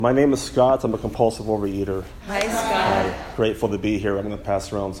My name is Scott. I'm a compulsive overeater. Hi, Scott. Grateful to be here. I'm going to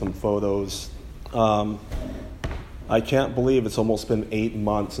pass around some photos. I can't believe it's almost been 8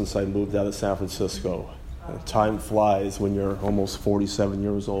 months since I moved out of San Francisco. Time flies when you're almost 47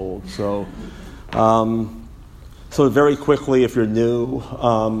 years old. So very quickly, if you're new,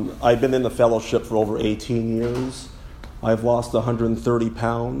 I've been in the fellowship for over 18 years. I've lost 130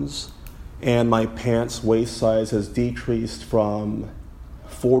 pounds, and my pants waist size has decreased from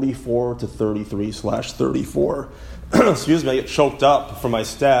 44 to 33/34. Excuse me, I get choked up for my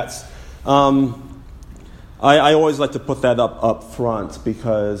stats. I always like to put that up front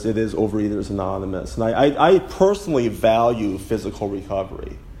because it is Overeaters Anonymous. And I personally value physical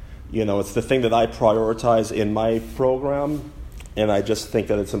recovery. You know, it's the thing that I prioritize in my program, and I just think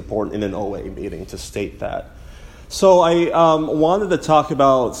that it's important in an OA meeting to state that. So I wanted to talk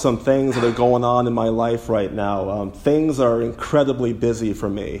about some things that are going on in my life right now. Things are incredibly busy for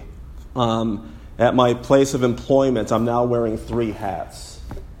me. At my place of employment, I'm now wearing 3 hats.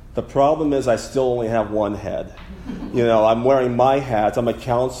 The problem is I still only have one head. You know, I'm wearing my hat. I'm a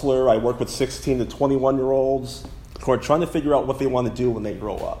counselor. I work with 16 to 21-year-olds who are trying to figure out what they want to do when they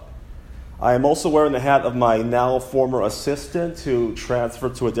grow up. I am also wearing the hat of my now former assistant who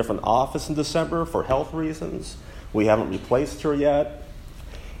transferred to a different office in December for health reasons. We haven't replaced her yet.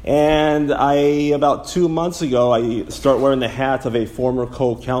 And about 2 months ago, I start wearing the hat of a former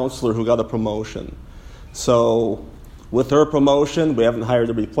co-counselor who got a promotion. So with her promotion, we haven't hired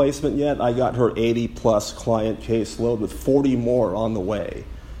a replacement yet. I got her 80-plus client caseload with 40 more on the way,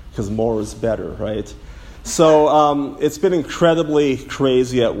 because more is better, right? So it's been incredibly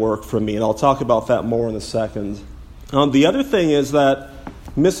crazy at work for me, and I'll talk about that more in a second. The other thing is that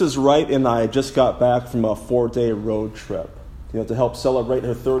Mrs. Wright and I just got back from a 4-day road trip. You know, to help celebrate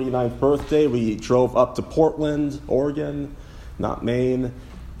her 39th birthday, we drove up to Portland, Oregon, not Maine,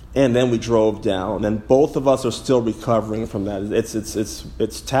 and then we drove down. And both of us are still recovering from that.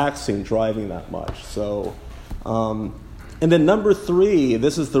 It's taxing driving that much. So, and then number 3,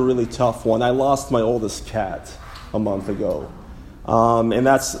 this is the really tough one. I lost my oldest cat a month ago. And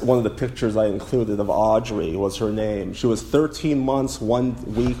that's one of the pictures I included of Audrey, was her name. She was 13 months,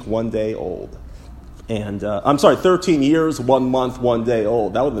 1 week, 1 day old. And, 13 years, 1 month, 1 day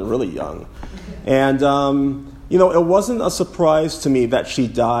old. That would have been really young. And, you know, it wasn't a surprise to me that she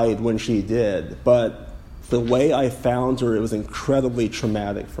died when she did, but the way I found her, it was incredibly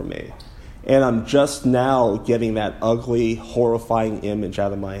traumatic for me. And I'm just now getting that ugly, horrifying image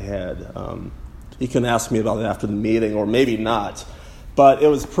out of my head. You can ask me about it after the meeting, or maybe not. But it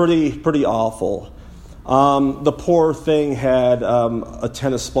was pretty awful. The poor thing had a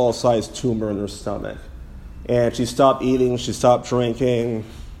tennis ball-sized tumor in her stomach. And she stopped eating, she stopped drinking,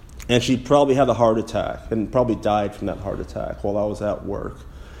 and she probably had a heart attack and probably died from that heart attack while I was at work.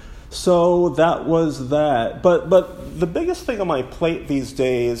 So that was that. But the biggest thing on my plate these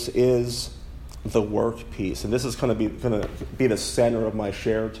days is the work piece. And this is going to be the center of my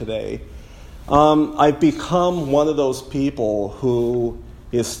share today. I've become one of those people who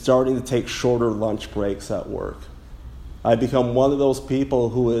is starting to take shorter lunch breaks at work. I've become one of those people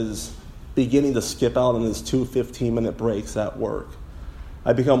who is beginning to skip out on his 2 15-minute breaks at work.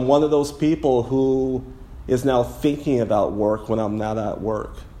 I've become one of those people who is now thinking about work when I'm not at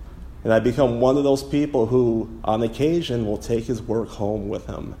work. And I've become one of those people who, on occasion, will take his work home with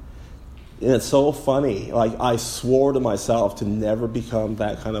him. And it's so funny. Like, I swore to myself to never become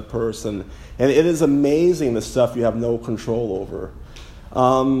that kind of person. And it is amazing the stuff you have no control over.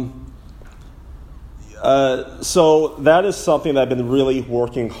 So that is something that I've been really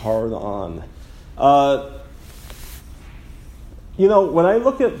working hard on. You know, when I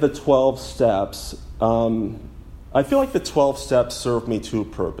look at the 12 steps, I feel like the 12 steps serve me 2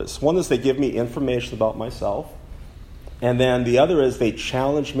 purposes. One is they give me information about myself. And then the other is they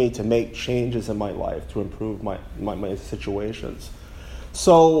challenge me to make changes in my life to improve my situations.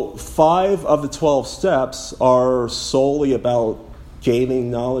 So 5 of the 12 steps are solely about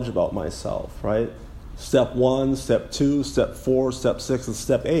gaining knowledge about myself, right? Step 1, Step 2, Step 4, Step 6, and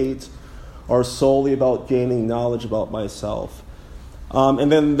Step 8 are solely about gaining knowledge about myself.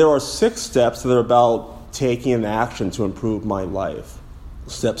 And then there are 6 steps that are about taking an action to improve my life.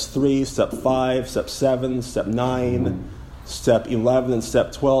 Steps 3, Step 5, Step 7, Step 9, Step 11, and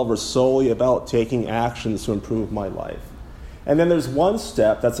Step 12 are solely about taking actions to improve my life. And then there's 1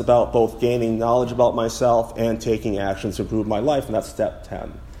 step that's about both gaining knowledge about myself and taking actions to improve my life, and that's Step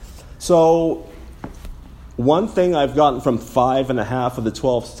 10. So one thing I've gotten from 5.5 of the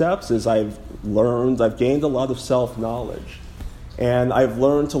 12 steps is I've gained a lot of self-knowledge. And I've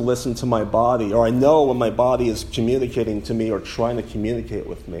learned to listen to my body, or I know when my body is communicating to me or trying to communicate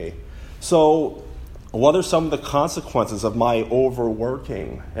with me. So what are some of the consequences of my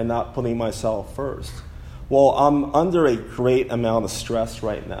overworking and not putting myself first? Well, I'm under a great amount of stress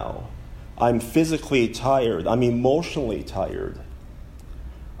right now. I'm physically tired. I'm emotionally tired.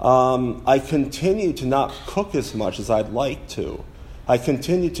 I continue to not cook as much as I'd like to. I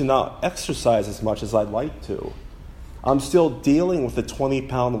continue to not exercise as much as I'd like to. I'm still dealing with the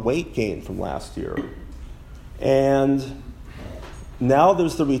 20-pound weight gain from last year. And now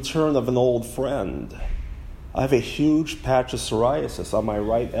there's the return of an old friend. I have a huge patch of psoriasis on my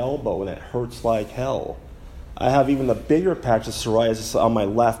right elbow, and it hurts like hell. I have even a bigger patch of psoriasis on my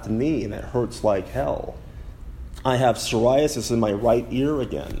left knee, and it hurts like hell. I have psoriasis in my right ear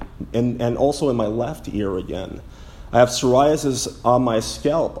again, and also in my left ear again. I have psoriasis on my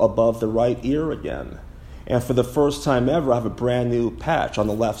scalp above the right ear again. And for the first time ever, I have a brand new patch on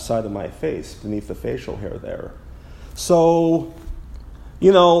the left side of my face, beneath the facial hair there. So,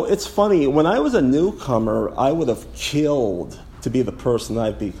 it's funny. When I was a newcomer, I would have killed to be the person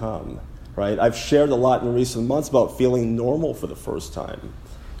I've become, right? I've shared a lot in recent months about feeling normal for the first time.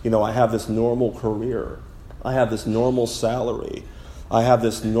 I have this normal career. I have this normal salary. I have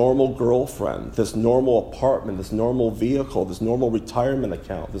this normal girlfriend, this normal apartment, this normal vehicle, this normal retirement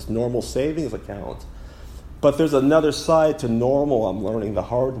account, this normal savings account. But there's another side to normal I'm learning the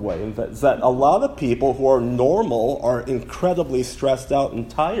hard way, and that's that a lot of people who are normal are incredibly stressed out and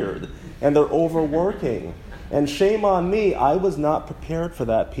tired, and they're overworking. And shame on me, I was not prepared for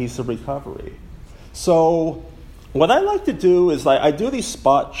that piece of recovery. So what I like to do is I do these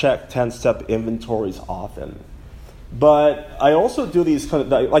spot check 10-step inventories often. But I also do these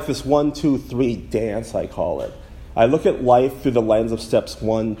kind of, like this 1, 2, 3 dance, I call it. I look at life through the lens of steps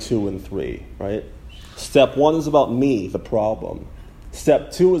 1, 2, and 3, right? Step 1 is about me, the problem.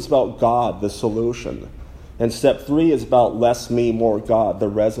 Step 2 is about God, the solution. And step 3 is about less me, more God, the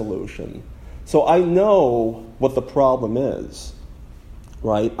resolution. So I know what the problem is,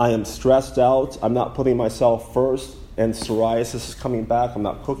 right? I am stressed out. I'm not putting myself first, and psoriasis is coming back. I'm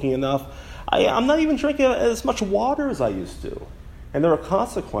not cooking enough. I'm not even drinking as much water as I used to. And there are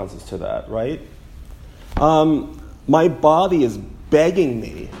consequences to that, right? My body is begging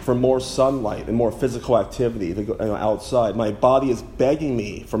me for more sunlight and more physical activity to go outside. My body is begging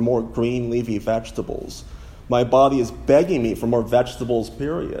me for more green leafy vegetables. My body is begging me for more vegetables,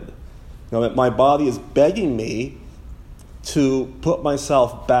 period. My body is begging me to put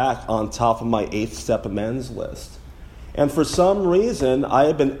myself back on top of my 8th step amends list. And for some reason, I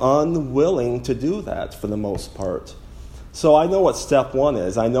have been unwilling to do that for the most part. So I know what step 1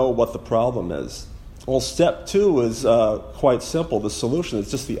 is. I know what the problem is. Well, step 2 is quite simple. The solution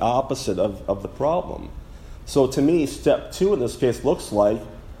is just the opposite of the problem. So to me, step 2 in this case looks like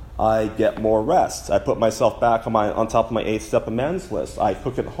I get more rest. I put myself back on top of my 8th step amends list. I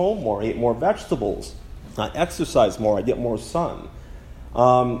cook at home more, eat more vegetables. I exercise more, I get more sun.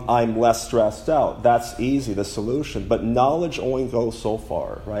 I'm less stressed out. That's easy, the solution. But knowledge only goes so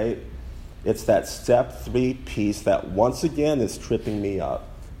far, right? It's that step 3 piece that once again is tripping me up.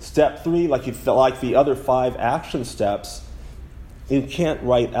 Step 3, like the other 5 action steps, you can't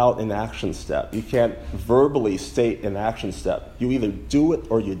write out an action step. You can't verbally state an action step. You either do it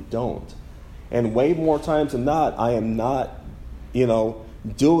or you don't. And way more times than not, I am not,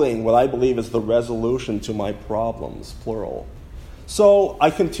 doing what I believe is the resolution to my problems, plural. So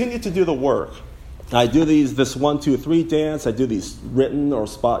I continue to do the work. I do this 1, 2, 3 dance. I do these written or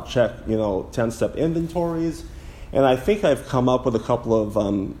spot check, 10-step inventories. And I think I've come up with a couple of,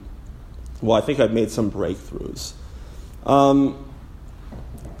 I think I've made some breakthroughs.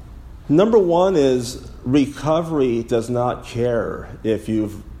 Number 1 is recovery does not care if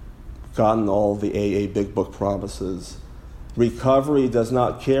you've gotten all the AA Big Book promises. Recovery does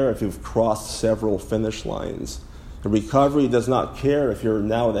not care if you've crossed several finish lines. Recovery does not care if you're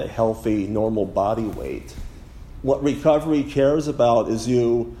now at a healthy, normal body weight. What recovery cares about is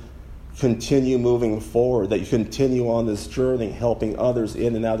you continue moving forward, that you continue on this journey, helping others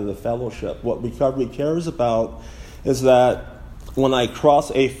in and out of the fellowship. What recovery cares about is that when I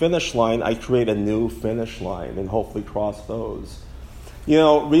cross a finish line, I create a new finish line and hopefully cross those.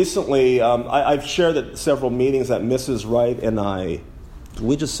 Recently, I've shared at several meetings that Mrs. Wright and I,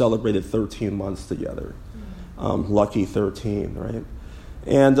 we just celebrated 13 months together. Lucky 13, right?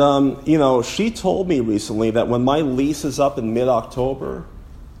 And, she told me recently that when my lease is up in mid-October,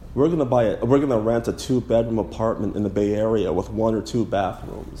 we're going to rent a 2-bedroom apartment in the Bay Area with 1 or 2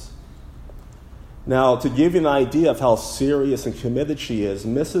 bathrooms. Now, to give you an idea of how serious and committed she is,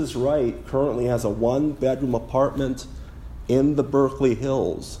 Mrs. Wright currently has a 1-bedroom apartment in the Berkeley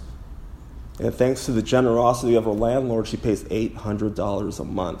Hills. And thanks to the generosity of her landlord, she pays $800 a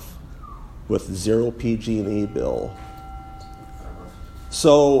month with zero PG&E bill.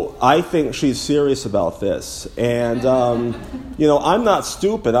 So I think she's serious about this. And, I'm not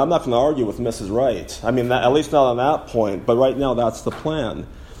stupid. I'm not going to argue with Mrs. Wright. I mean, at least not on that point. But right now, that's the plan.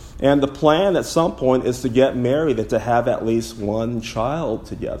 And the plan at some point is to get married and to have at least one child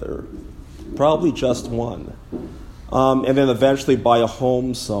together. Probably just one. And then eventually buy a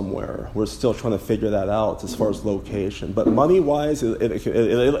home somewhere. We're still trying to figure that out as far as location. But money-wise,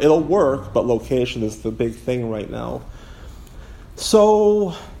 it'll work, but location is the big thing right now.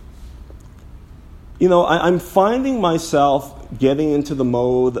 So, I'm finding myself getting into the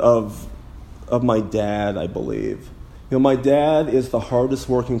mode of my dad, I believe. My dad is the hardest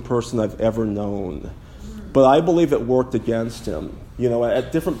working person I've ever known. But I believe it worked against him.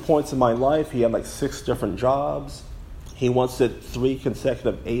 At different points in my life, he had like 6 different jobs. He once did 3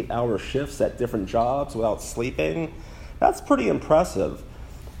 consecutive 8-hour shifts at different jobs without sleeping. That's pretty impressive.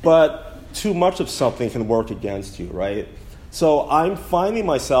 But too much of something can work against you, right? So I'm finding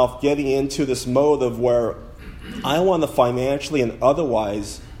myself getting into this mode of where I want to financially and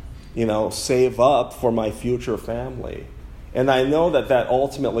otherwise, save up for my future family. And I know that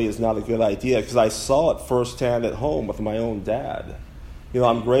ultimately is not a good idea because I saw it firsthand at home with my own dad.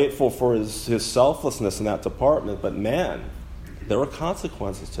 I'm grateful for his selflessness in that department, but man, there are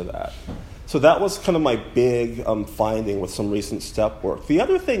consequences to that. So that was kind of my big finding with some recent step work. The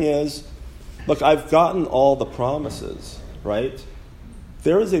other thing is, look, I've gotten all the promises, right?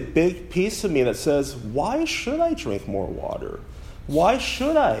 There is a big piece of me that says, why should I drink more water? Why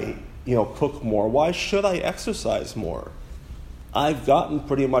should I, cook more? Why should I exercise more? I've gotten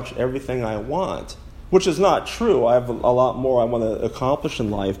pretty much everything I want, which is not true. I have a lot more I want to accomplish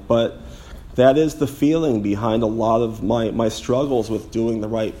in life, but that is the feeling behind a lot of my struggles with doing the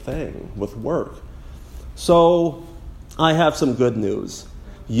right thing, with work. So I have some good news.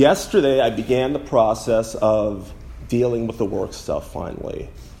 Yesterday, I began the process of dealing with the work stuff finally.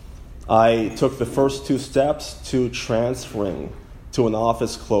 I took the first 2 steps to transferring to an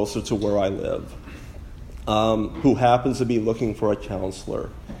office closer to where I live, who happens to be looking for a counselor.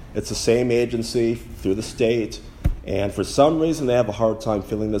 It's the same agency through the state, and for some reason they have a hard time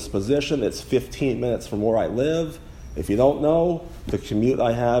filling this position. It's 15 minutes from where I live. If you don't know, the commute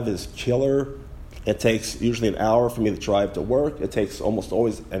I have is killer. It takes usually an hour for me to drive to work. It takes almost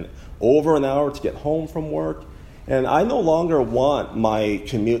always over an hour to get home from work. And I no longer want my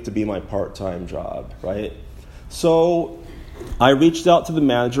commute to be my part-time job, right? So I reached out to the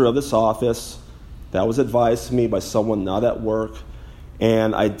manager of this office. That was advised to me by someone not at work.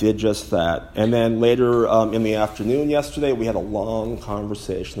 And I did just that. And then later in the afternoon yesterday, we had a long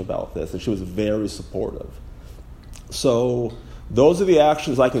conversation about this, and she was very supportive. So those are the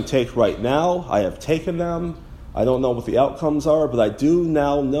actions I can take right now. I have taken them. I don't know what the outcomes are, but I do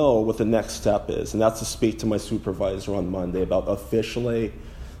now know what the next step is, and that's to speak to my supervisor on Monday about officially,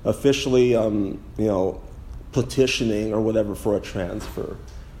 petitioning or whatever for a transfer,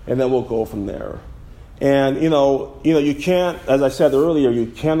 and then we'll go from there. And you can't, as I said earlier, you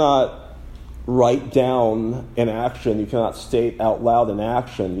cannot write down an action. You cannot state out loud an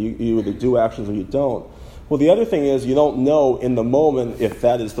action. You either do actions or you don't. Well, the other thing is you don't know in the moment if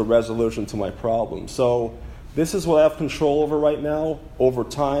that is the resolution to my problem. So this is what I have control over right now. Over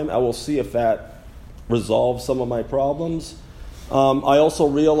time, I will see if that resolves some of my problems. I also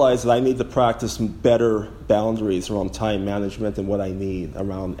realize that I need to practice better boundaries around time management and what I need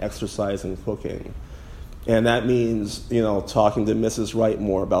around exercise and cooking. And that means, talking to Mrs. Wright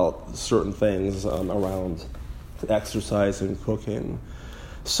more about certain things around exercise and cooking.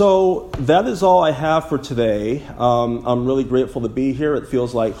 So that is all I have for today. I'm really grateful to be here. It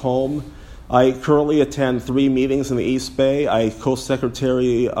feels like home. I currently attend 3 meetings in the East Bay. I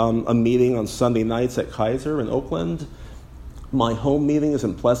co-secretary a meeting on Sunday nights at Kaiser in Oakland. My home meeting is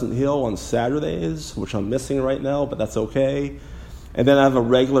in Pleasant Hill on Saturdays, which I'm missing right now, but that's okay. And then I have a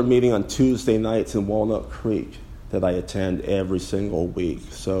regular meeting on Tuesday nights in Walnut Creek that I attend every single week.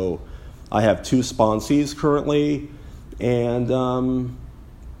 So I have 2 sponsees currently, and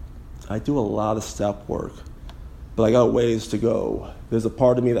I do a lot of step work. But I got ways to go. There's a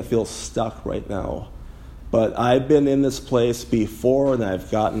part of me that feels stuck right now. But I've been in this place before, and I've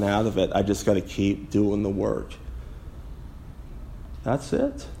gotten out of it. I just got to keep doing the work. That's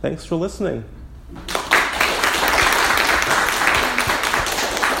it. Thanks for listening.